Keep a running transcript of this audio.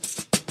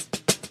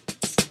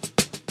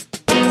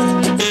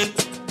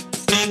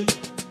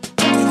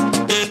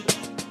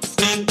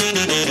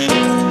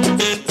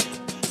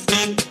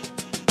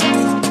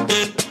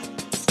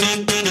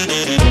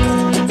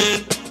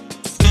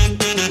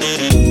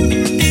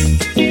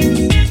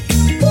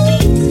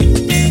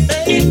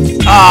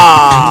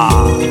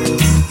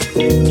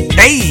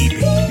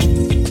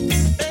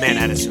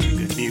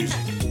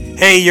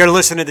Hey, you're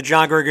listening to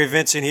John Gregory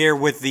Vincent here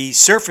with the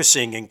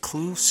Surfacing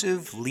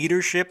Inclusive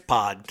Leadership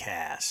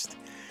Podcast.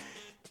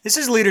 This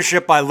is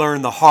leadership I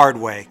learned the hard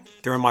way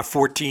during my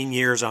 14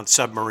 years on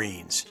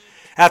submarines.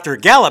 After a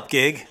Gallup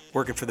gig,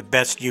 working for the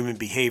best human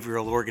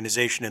behavioral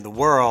organization in the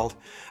world,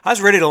 I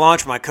was ready to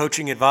launch my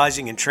coaching,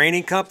 advising, and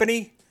training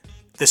company,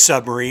 The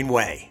Submarine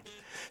Way.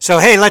 So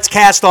hey, let's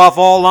cast off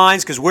all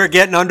lines because we're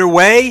getting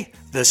underway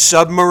the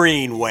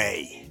Submarine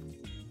Way.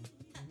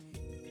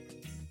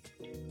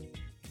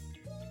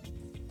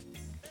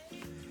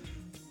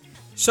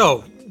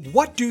 So,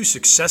 what do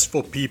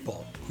successful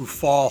people who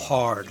fall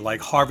hard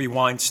like Harvey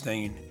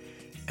Weinstein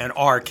and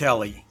R.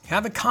 Kelly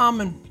have in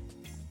common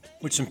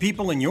with some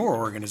people in your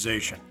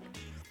organization?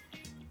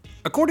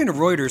 According to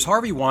Reuters,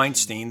 Harvey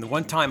Weinstein, the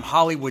one-time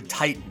Hollywood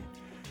titan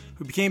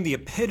who became the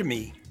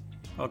epitome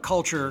of a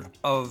culture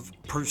of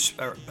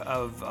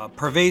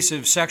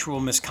pervasive sexual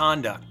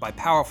misconduct by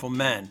powerful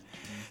men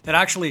that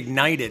actually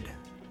ignited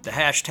the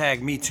hashtag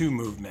 #MeToo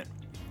movement,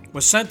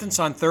 was sentenced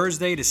on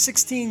Thursday to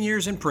 16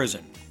 years in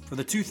prison for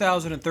the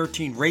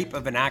 2013 rape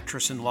of an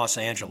actress in Los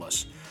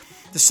Angeles.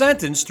 The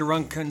sentence to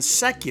run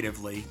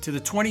consecutively to the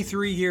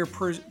 23-year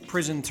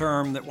prison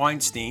term that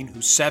Weinstein,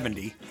 who's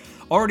 70,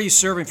 already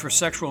serving for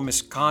sexual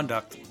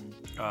misconduct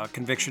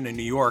conviction in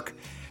New York,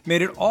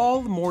 made it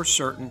all the more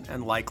certain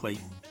and likely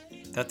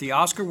that the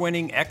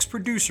Oscar-winning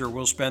ex-producer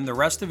will spend the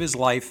rest of his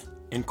life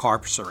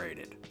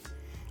incarcerated.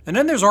 And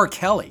then there's R.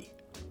 Kelly.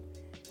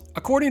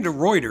 According to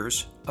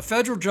Reuters, a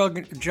federal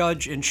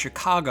judge in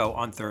Chicago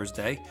on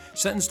Thursday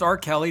sentenced R.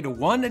 Kelly to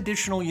 1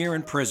 additional year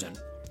in prison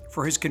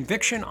for his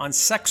conviction on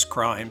sex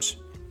crimes,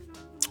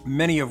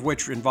 many of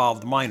which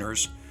involved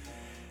minors.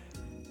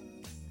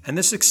 And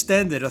this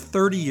extended a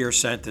 30-year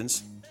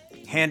sentence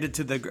handed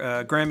to the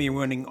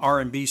Grammy-winning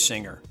R&B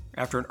singer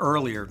after an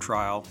earlier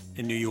trial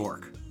in New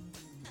York.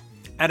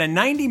 At a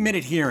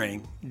 90-minute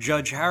hearing,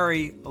 Judge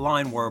Harry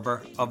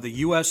Leinwerber of the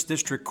U.S.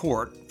 District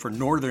Court for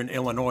Northern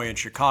Illinois in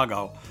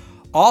Chicago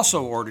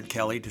also ordered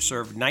Kelly to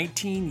serve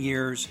 19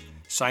 years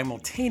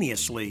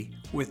simultaneously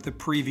with the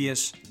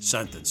previous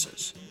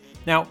sentences.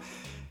 Now,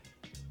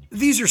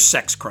 these are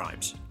sex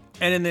crimes.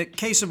 And in the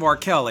case of R.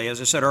 Kelly, as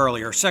I said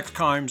earlier, sex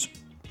crimes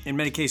in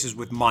many cases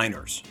with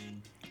minors.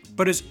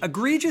 But as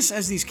egregious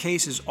as these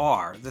cases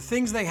are, the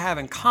things they have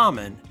in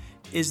common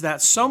is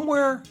that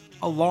somewhere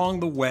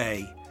along the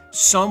way,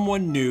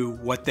 someone knew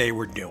what they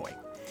were doing.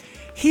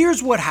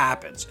 Here's what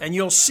happens, and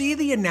you'll see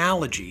the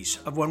analogies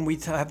of when we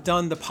have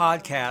done the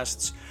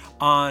podcasts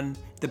on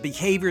the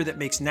behavior that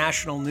makes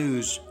national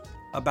news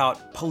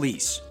about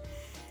police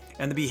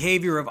and the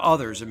behavior of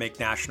others that make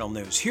national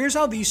news. Here's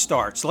how these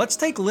start. So let's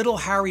take little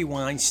Harvey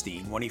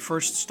Weinstein when he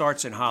first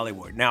starts in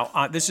Hollywood.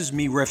 Now, this is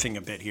me riffing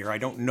a bit here. I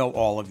don't know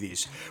all of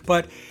these.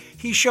 But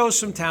he shows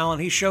some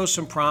talent. He shows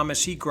some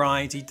promise. He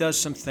grinds. He does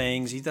some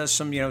things. He does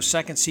some,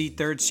 second seat,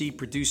 third seat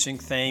producing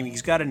thing.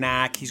 He's got a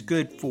knack. He's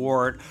good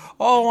for it.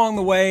 All along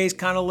the way, he's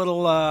kind of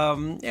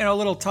a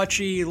little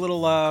touchy,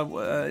 little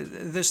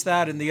this,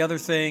 that, and the other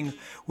thing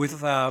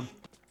with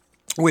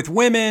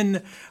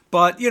women,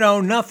 but,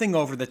 nothing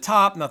over the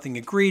top, nothing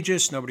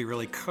egregious. Nobody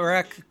really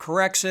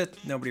corrects it.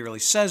 Nobody really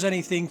says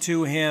anything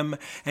to him.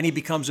 And he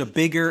becomes a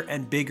bigger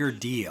and bigger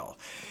deal.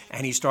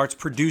 And he starts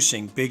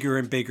producing bigger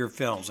and bigger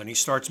films. And he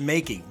starts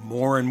making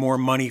more and more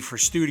money for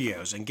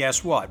studios. And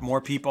guess what?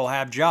 More people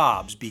have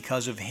jobs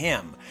because of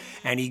him.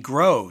 And he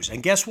grows.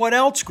 And guess what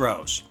else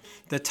grows?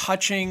 The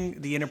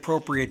touching, the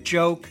inappropriate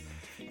joke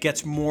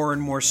gets more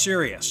and more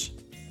serious.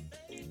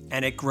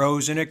 And it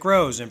grows and it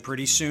grows, and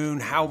pretty soon,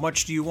 how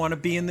much do you want to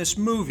be in this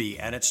movie?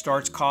 And it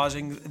starts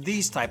causing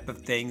these type of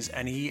things,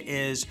 and he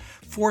is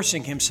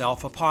forcing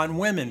himself upon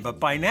women. But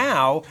by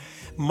now,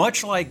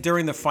 much like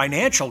during the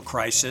financial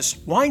crisis,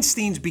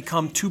 Weinstein's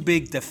become too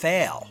big to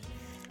fail.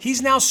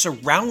 He's now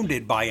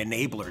surrounded by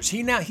enablers.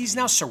 He's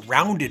now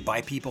surrounded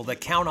by people that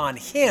count on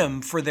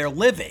him for their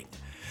living.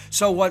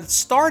 So what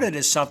started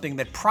as something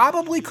that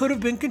probably could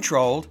have been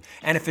controlled,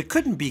 and if it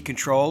couldn't be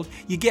controlled,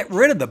 you get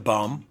rid of the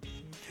bum,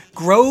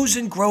 grows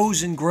and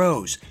grows and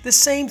grows. The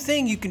same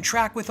thing you can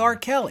track with R.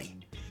 Kelly.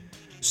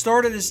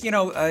 Started as,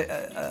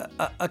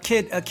 a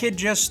kid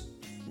just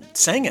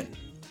singing.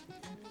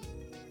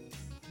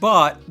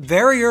 But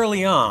very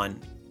early on,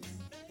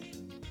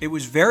 it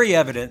was very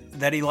evident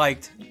that he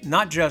liked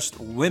not just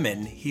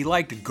women, he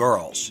liked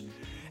girls.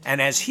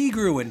 And as he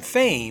grew in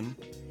fame,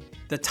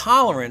 the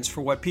tolerance for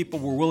what people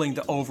were willing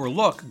to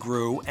overlook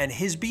grew, and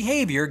his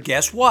behavior,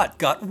 guess what,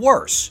 got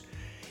worse.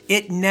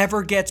 It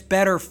never gets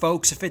better,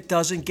 folks, if it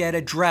doesn't get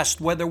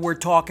addressed, whether we're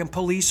talking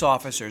police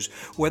officers,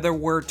 whether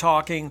we're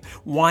talking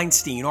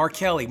Weinstein, R.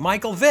 Kelly,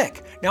 Michael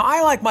Vick. Now,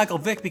 I like Michael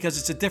Vick because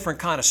it's a different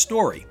kind of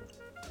story.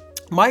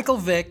 Michael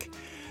Vick,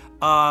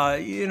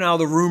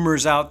 the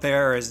rumors out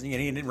there is he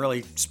didn't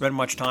really spend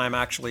much time,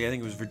 actually. I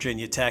think it was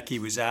Virginia Tech he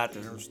was at,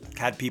 and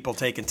had people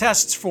taking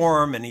tests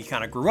for him, and he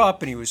kind of grew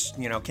up, and he was,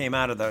 came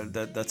out of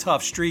the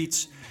tough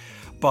streets.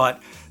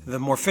 But The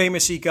more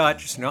famous he got,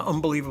 just an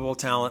unbelievable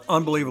talent,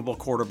 unbelievable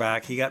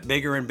quarterback. He got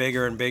bigger and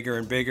bigger and bigger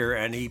and bigger,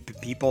 and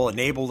people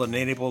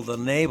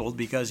enabled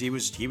because he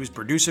was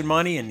producing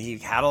money, and he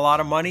had a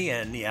lot of money,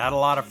 and he had a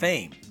lot of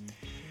fame.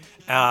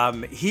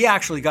 He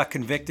actually got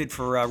convicted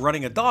for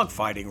running a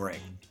dogfighting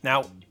ring.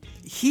 Now,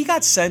 he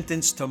got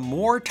sentenced to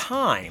more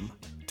time,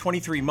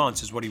 23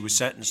 months is what he was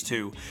sentenced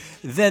to,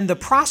 than the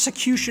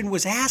prosecution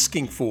was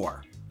asking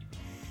for.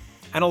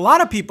 And a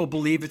lot of people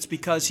believe it's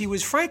because he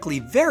was, frankly,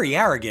 very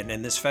arrogant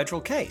in this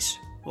federal case.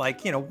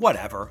 Like,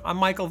 whatever, I'm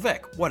Michael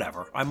Vick.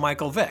 Whatever, I'm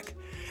Michael Vick.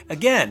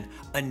 Again,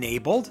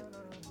 enabled,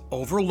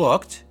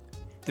 overlooked,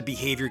 the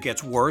behavior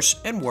gets worse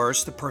and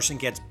worse, the person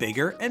gets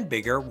bigger and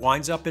bigger,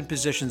 winds up in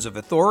positions of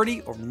authority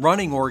or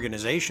running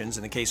organizations.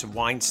 In the case of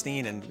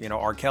Weinstein and,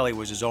 R. Kelly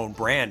was his own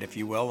brand, if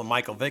you will, and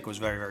Michael Vick was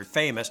very, very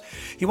famous.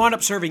 He wound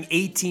up serving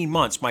 18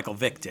 months, Michael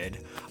Vick did.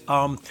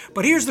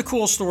 But here's the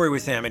cool story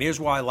with him, and here's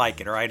why I like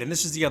it, all right? And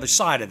this is the other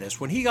side of this.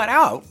 When he got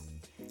out,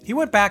 he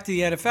went back to the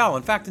NFL.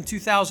 In fact, in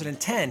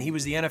 2010, he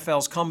was the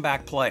NFL's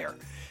comeback player.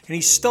 And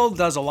he still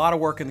does a lot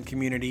of work in the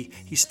community.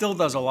 He still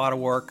does a lot of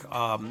work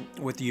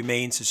with the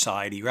Humane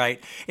Society,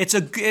 right? It's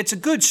a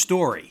good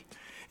story.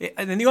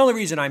 And the only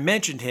reason I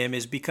mentioned him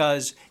is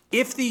because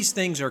if these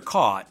things are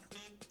caught,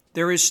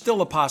 there is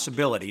still a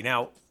possibility.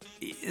 Now,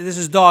 this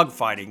is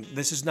dogfighting.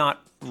 This is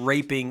not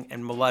raping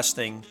and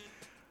molesting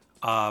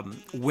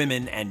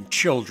women and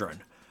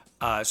children.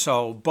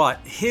 But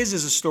his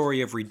is a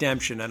story of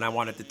redemption, and I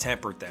wanted to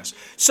temper this.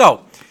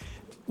 So,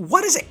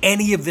 what does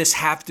any of this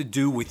have to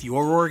do with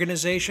your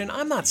organization?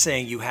 I'm not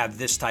saying you have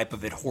this type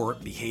of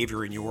abhorrent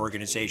behavior in your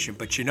organization,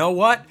 but you know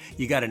what?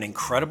 You got an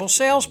incredible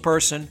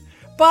salesperson,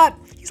 but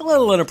he's a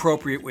little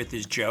inappropriate with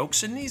his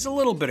jokes, and he's a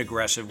little bit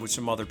aggressive with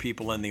some other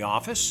people in the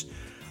office.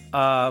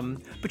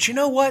 But you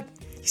know what?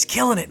 He's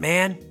killing it,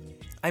 man.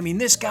 I mean,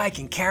 this guy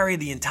can carry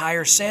the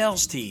entire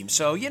sales team.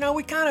 So,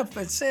 we kind of,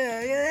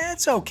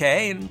 it's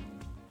okay. And,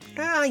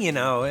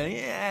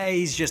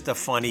 he's just a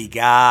funny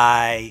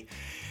guy.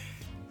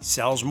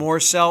 Sells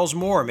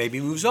more, maybe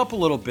moves up a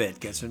little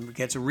bit, gets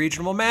a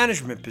regional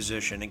management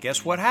position, and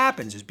guess what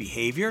happens? His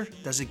behavior,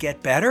 does it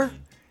get better?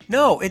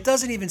 No, it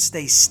doesn't even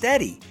stay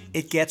steady.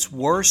 It gets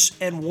worse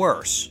and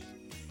worse.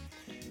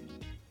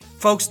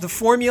 Folks, the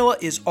formula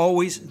is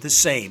always the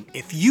same.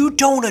 If you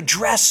don't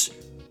address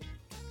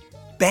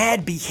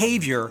bad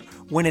behavior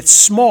when it's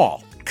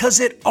small, because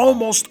it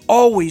almost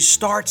always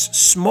starts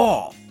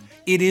small,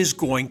 it is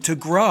going to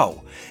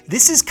grow.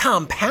 This is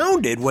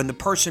compounded when the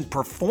person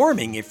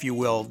performing, if you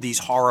will, these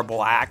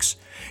horrible acts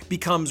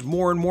becomes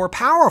more and more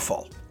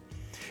powerful.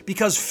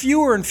 Because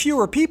fewer and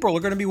fewer people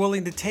are going to be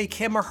willing to take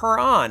him or her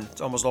on.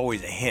 It's almost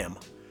always a him.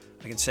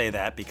 I can say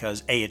that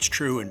because A, it's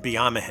true, and B,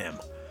 I'm a him.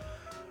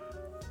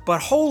 But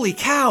holy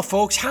cow,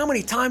 folks, how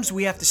many times do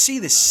we have to see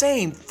the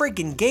same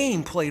friggin'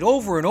 game played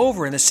over and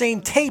over and the same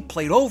tape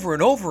played over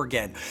and over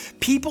again?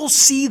 People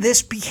see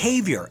this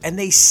behavior, and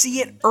they see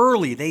it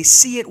early. They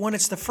see it when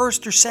it's the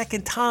first or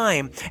second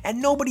time,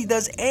 and nobody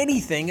does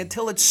anything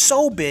until it's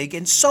so big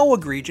and so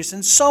egregious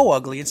and so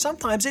ugly, and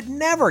sometimes it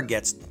never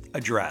gets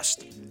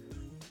addressed.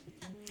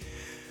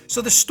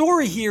 So the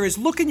story here is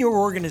look in your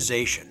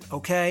organization,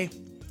 okay?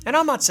 And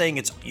I'm not saying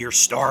it's your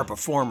star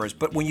performers,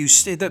 but when you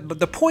see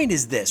the point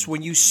is this: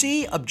 when you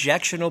see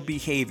objectionable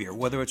behavior,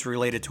 whether it's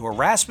related to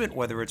harassment,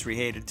 whether it's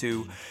related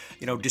to,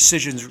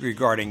 decisions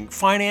regarding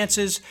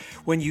finances,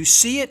 when you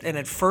see it and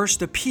it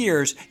first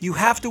appears, you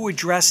have to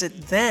address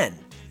it then,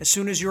 as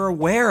soon as you're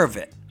aware of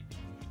it.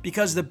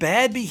 Because the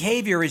bad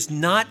behavior is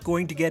not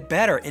going to get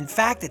better. In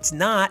fact, it's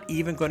not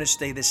even going to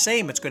stay the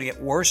same. It's going to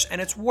get worse and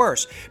it's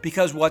worse.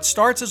 Because what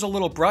starts as a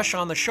little brush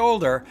on the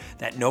shoulder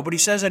that nobody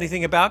says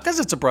anything about, because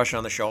it's a brush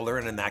on the shoulder,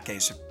 and in that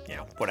case,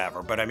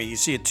 whatever. But I mean, you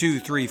see it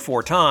 2, 3,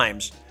 4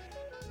 times.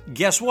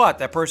 Guess what?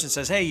 That person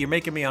says, hey, you're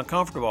making me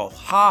uncomfortable.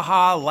 Ha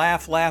ha,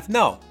 laugh, laugh.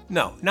 No,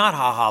 not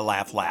ha ha,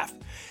 laugh, laugh.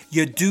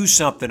 You do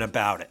something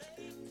about it.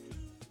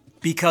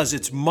 Because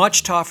it's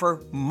much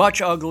tougher,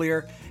 much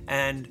uglier,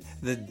 and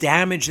the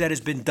damage that has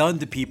been done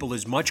to people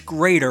is much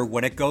greater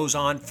when it goes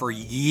on for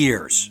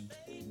years,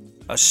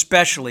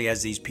 especially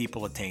as these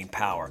people attain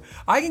power.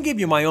 I can give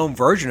you my own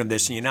version of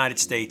this in the United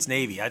States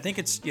Navy. I think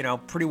it's,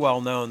 pretty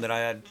well known that I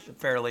had a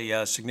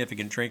fairly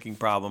significant drinking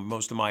problem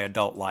most of my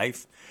adult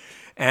life.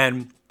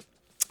 And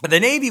the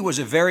Navy was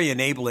a very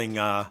enabling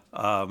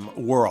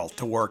world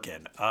to work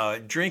in.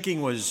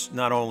 Drinking was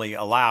not only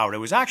allowed, it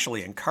was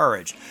actually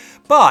encouraged,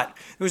 but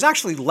there was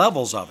actually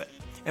levels of it.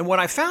 And what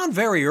I found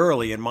very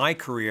early in my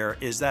career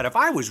is that if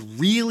I was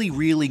really,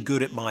 really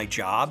good at my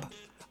job,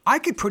 I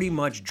could pretty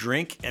much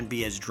drink and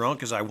be as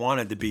drunk as I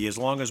wanted to be, as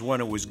long as when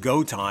it was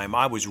go time,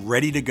 I was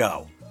ready to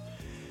go.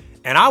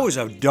 And I was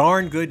a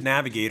darn good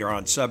navigator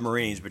on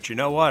submarines, but you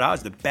know what? I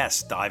was the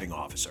best diving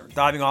officer.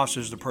 Diving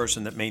officer is the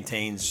person that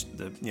maintains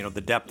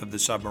the depth of the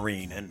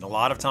submarine. And a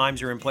lot of times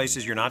you're in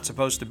places you're not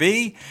supposed to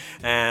be,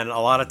 and a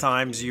lot of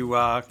times you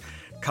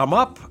come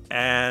up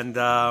and,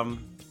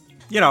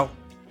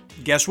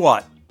 guess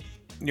what?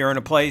 You're in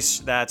a place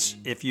that's,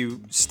 if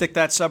you stick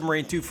that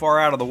submarine too far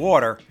out of the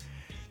water,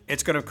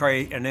 it's going to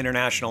create an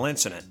international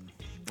incident.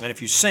 And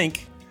if you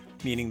sink,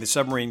 meaning the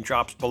submarine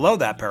drops below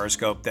that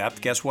periscope depth,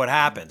 guess what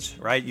happens,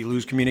 right? You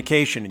lose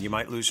communication and you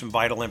might lose some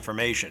vital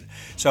information.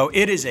 So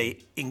it is an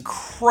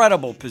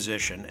incredible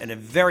position and a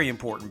very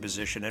important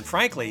position. And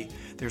frankly,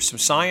 there's some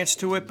science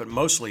to it, but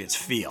mostly it's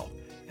feel.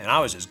 And I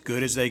was as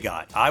good as they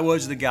got. I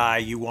was the guy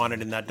you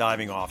wanted in that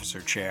diving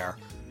officer chair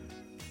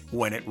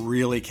when it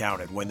really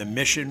counted, when the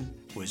mission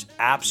was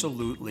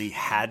absolutely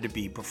had to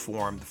be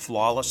performed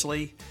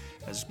flawlessly,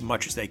 as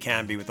much as they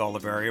can be with all the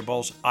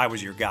variables. I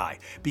was your guy.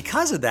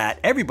 Because of that,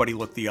 everybody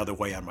looked the other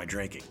way on my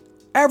drinking.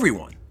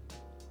 Everyone.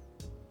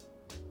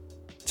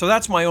 So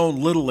that's my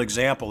own little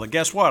example. And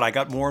guess what? I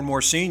got more and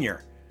more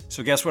senior.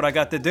 So guess what I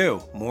got to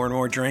do? More and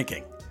more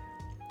drinking.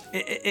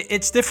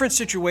 It's different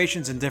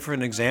situations and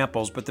different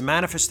examples, but the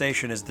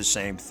manifestation is the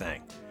same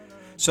thing.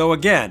 So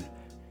again,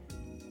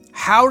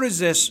 how does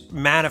this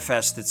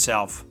manifest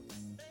itself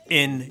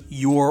in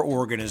your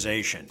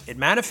organization? It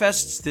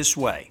manifests this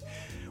way.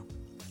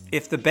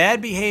 If the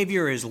bad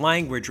behavior is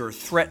language or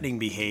threatening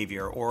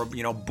behavior or,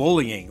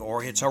 bullying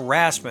or it's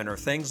harassment or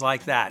things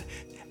like that,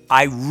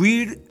 I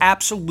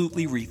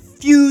absolutely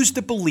refuse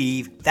to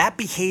believe that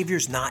behavior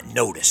is not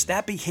noticed.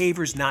 That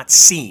behavior is not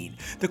seen.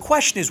 The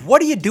question is,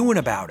 what are you doing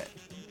about it?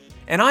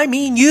 And I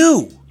mean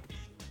you.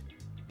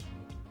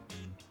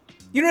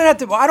 You don't have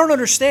to, I don't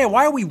understand.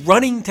 Why are we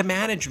running to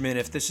management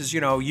if this is,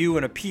 you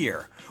and a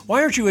peer?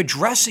 Why aren't you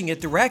addressing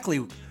it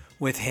directly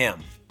with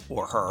him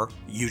or her,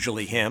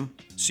 usually him,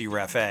 see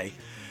Ref A?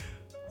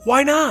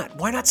 Why not?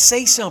 Why not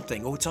say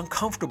something? Oh, it's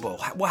uncomfortable.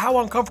 Well, how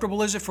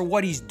uncomfortable is it for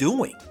what he's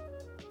doing?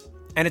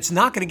 And it's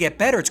not going to get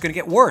better. It's going to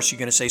get worse. You're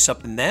going to say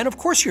something then? Of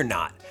course you're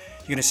not.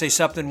 You're going to say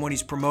something when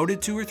he's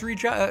promoted 2 or 3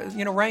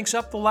 ranks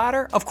up the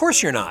ladder? Of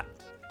course you're not.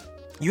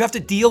 You have to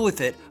deal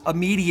with it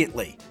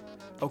immediately.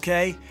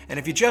 Okay? And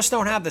if you just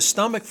don't have the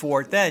stomach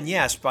for it, then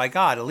yes, by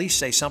God, at least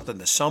say something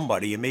to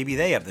somebody and maybe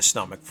they have the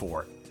stomach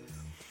for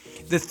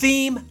it. The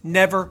theme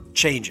never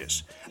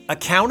changes.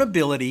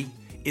 Accountability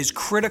is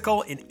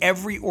critical in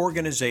every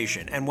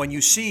organization. And when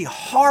you see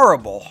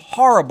horrible,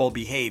 horrible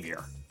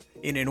behavior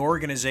in an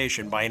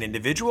organization by an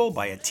individual,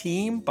 by a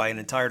team, by an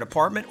entire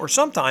department, or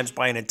sometimes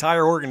by an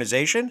entire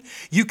organization,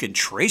 you can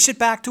trace it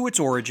back to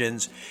its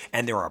origins.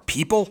 And there are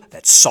people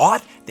that saw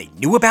it, they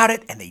knew about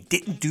it, and they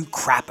didn't do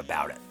crap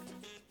about it.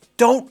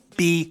 Don't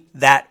be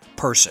that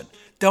person.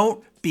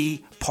 Don't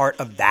be part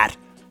of that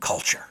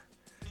culture.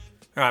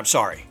 I'm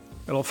sorry.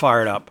 A little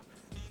fired up.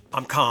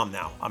 I'm calm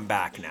now. I'm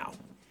back now.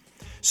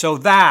 So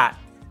that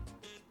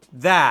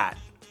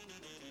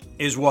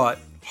is what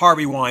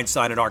Harvey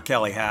Weinstein and R.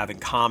 Kelly have in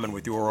common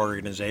with your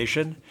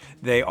organization.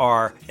 They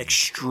are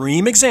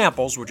extreme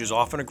examples, which is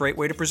often a great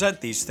way to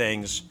present these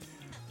things,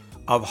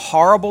 of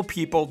horrible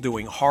people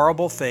doing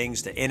horrible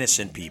things to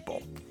innocent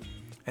people.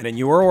 And in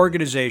your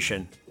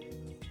organization,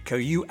 are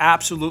you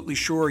absolutely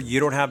sure you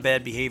don't have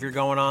bad behavior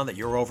going on that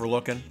you're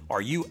overlooking?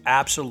 Are you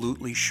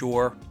absolutely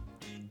sure?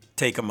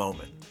 Take a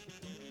moment.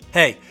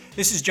 Hey,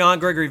 this is John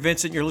Gregory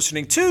Vincent. You're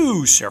listening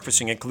to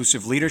Surfacing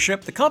Inclusive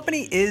Leadership. The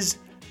company is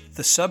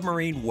The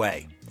Submarine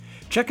Way.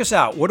 Check us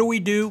out. What do? We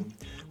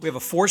have a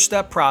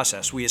 4-step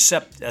process. We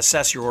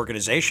assess your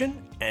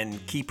organization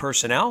and key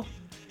personnel,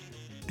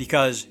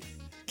 because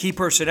key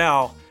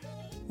personnel,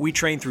 we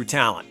train through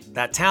talent.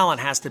 That talent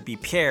has to be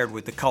paired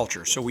with the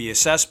culture. So we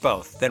assess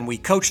both. Then we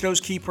coach those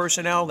key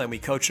personnel. Then we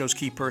coach those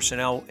key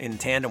personnel in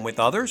tandem with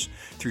others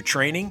through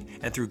training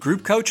and through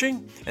group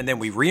coaching. And then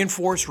we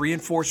reinforce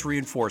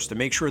to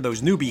make sure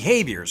those new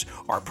behaviors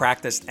are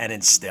practiced and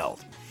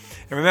instilled.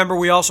 And remember,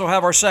 we also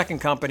have our second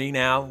company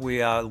now.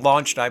 We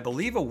launched, I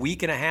believe, a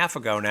week and a half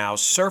ago now,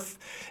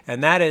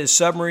 and that is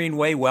Submarine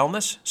Way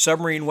Wellness,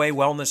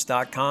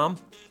 submarinewaywellness.com.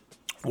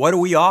 What do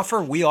we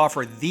offer? We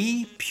offer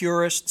the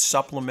purest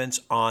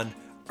supplements on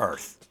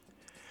earth.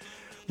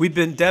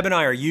 Deb and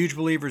I are huge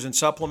believers in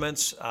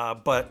supplements,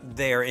 but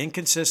they are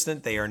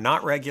inconsistent. They are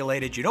not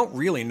regulated. You don't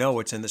really know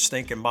what's in the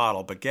stinking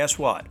bottle. But guess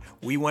what?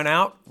 We went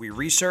out, we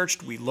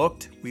researched, we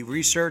looked, we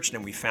researched,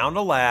 and we found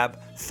a lab,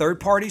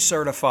 third-party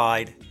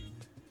certified,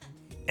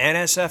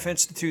 NSF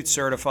Institute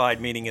certified,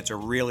 meaning it's a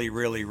really,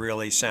 really,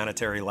 really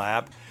sanitary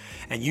lab.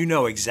 And you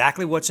know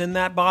exactly what's in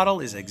that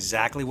bottle is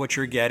exactly what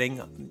you're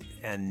getting,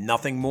 and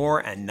nothing more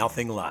and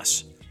nothing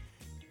less.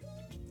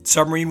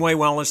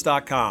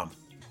 SubmarineWayWellness.com.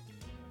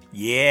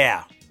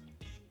 Yeah.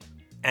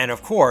 And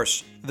of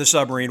course,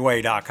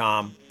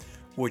 thesubmarineway.com,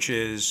 which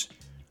is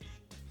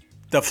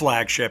the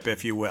flagship,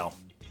 if you will.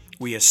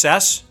 We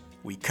assess,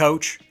 we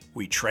coach,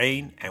 we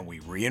train, and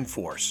we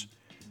reinforce.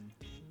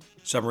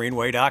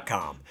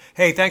 SubmarineWay.com.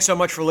 Hey, thanks so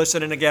much for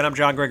listening. Again, I'm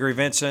John Gregory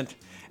Vincent,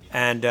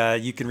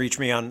 and you can reach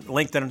me on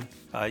LinkedIn.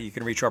 You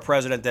can reach our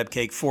president, Deb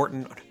Cake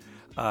Fortin.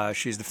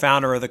 She's the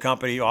founder of the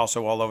company,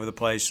 also all over the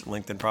place.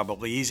 LinkedIn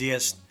probably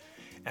easiest.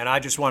 And I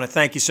just want to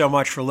thank you so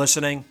much for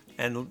listening.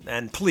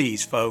 And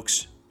please,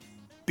 folks,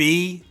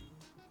 be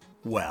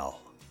well.